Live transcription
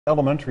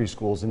Elementary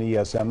schools in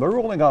ESM, they're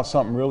rolling out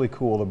something really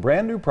cool, a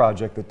brand new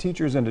project that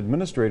teachers and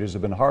administrators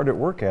have been hard at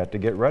work at to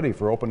get ready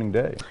for opening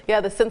day. Yeah,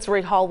 the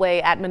sensory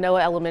hallway at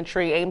Minoa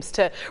Elementary aims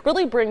to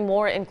really bring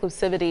more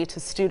inclusivity to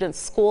students'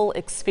 school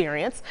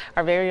experience.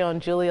 Our very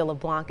own Julia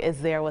LeBlanc is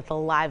there with a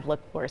live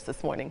look for us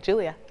this morning.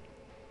 Julia.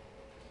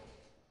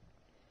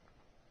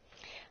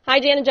 Hi,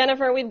 Dan and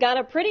Jennifer. We've got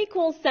a pretty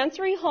cool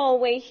sensory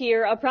hallway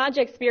here, a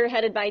project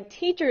spearheaded by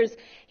teachers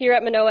here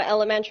at Minoa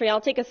Elementary.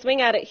 I'll take a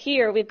swing at it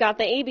here. We've got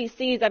the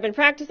ABCs. I've been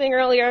practicing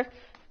earlier.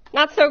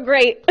 Not so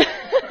great.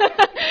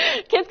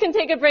 Kids can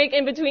take a break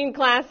in between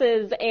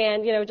classes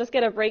and, just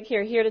get a break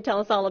here. Here to tell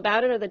us all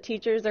about it are the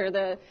teachers or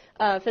the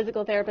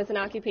physical therapists and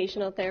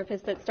occupational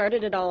therapists that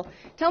started it all.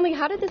 Tell me,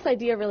 how did this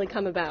idea really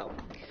come about?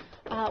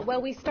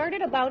 Well, we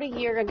started about a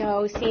year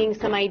ago seeing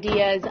some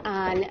ideas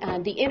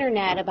on the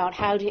internet about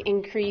how to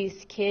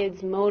increase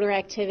kids' motor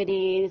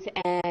activities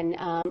and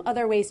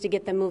other ways to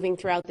get them moving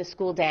throughout the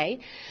school day.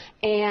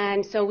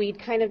 And so we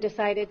kind of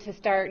decided to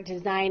start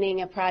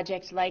designing a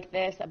project like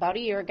this about a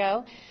year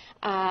ago.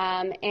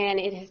 And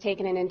it has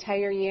taken an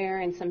entire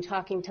year and some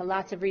talking to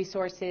lots of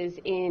resources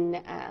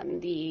in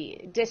the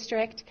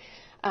district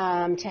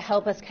to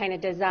help us kind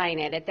of design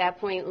it. At that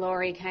point,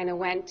 Lori kind of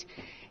went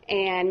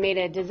and made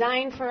a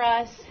design for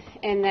us,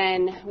 and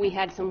then we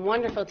had some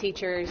wonderful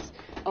teachers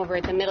over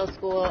at the middle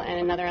school and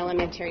another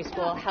elementary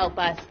school help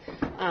us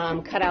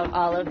cut out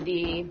all of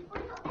the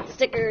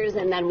stickers,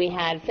 and then we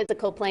had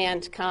physical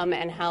plant come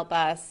and help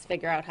us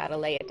figure out how to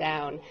lay it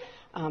down.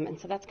 And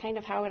so that's kind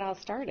of how it all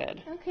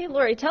started. Okay,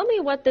 Lori, tell me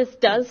what this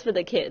does for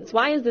the kids.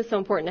 Why is this so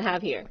important to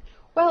have here?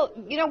 Well,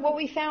 what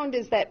we found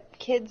is that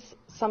kids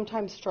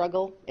sometimes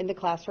struggle in the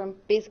classroom,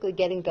 basically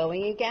getting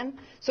going again.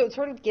 So it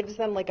sort of gives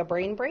them like a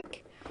brain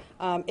break.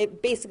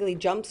 It basically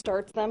jump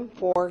starts them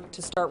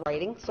to start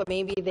writing. So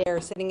maybe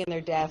they're sitting in their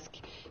desk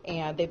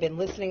and they've been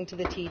listening to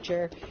the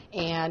teacher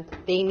and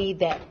they need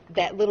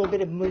that little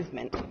bit of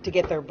movement to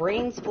get their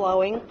brains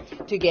flowing,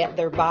 to get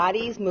their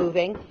bodies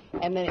moving,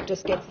 and then it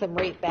just gets them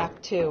right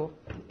back to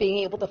being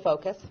able to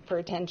focus for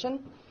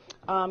attention.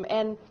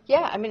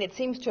 It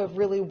seems to have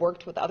really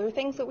worked with other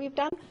things that we've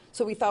done,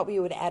 so we thought we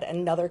would add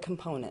another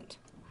component.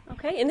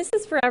 Okay, and this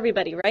is for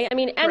everybody, right? I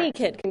mean, any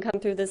kid can come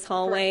through this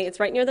hallway. Correct. It's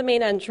right near the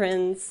main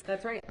entrance.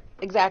 That's right.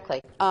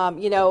 Exactly.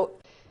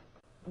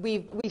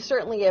 We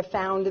certainly have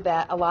found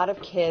that a lot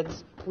of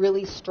kids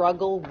really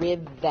struggle with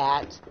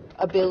that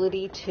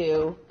ability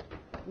to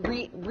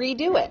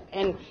redo it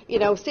and,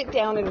 sit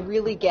down and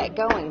really get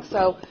going.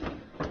 So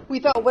we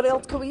thought, what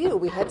else could we do?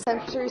 We had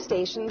sensory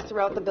stations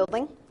throughout the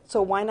building,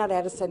 so why not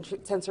add a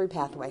sensory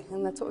pathway?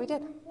 And that's what we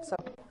did. So.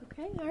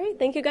 Okay, all right.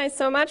 Thank you guys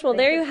so much. Well,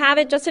 there you have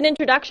it. Just an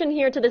introduction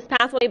here to this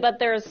pathway, but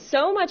there's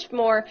so much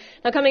more.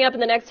 Now, coming up in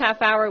the next half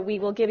hour, we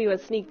will give you a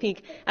sneak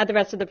peek at the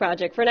rest of the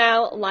project. For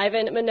now, live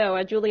in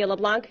Minoa, Julia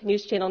LeBlanc,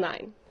 News Channel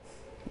 9.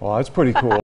 Well, that's pretty cool.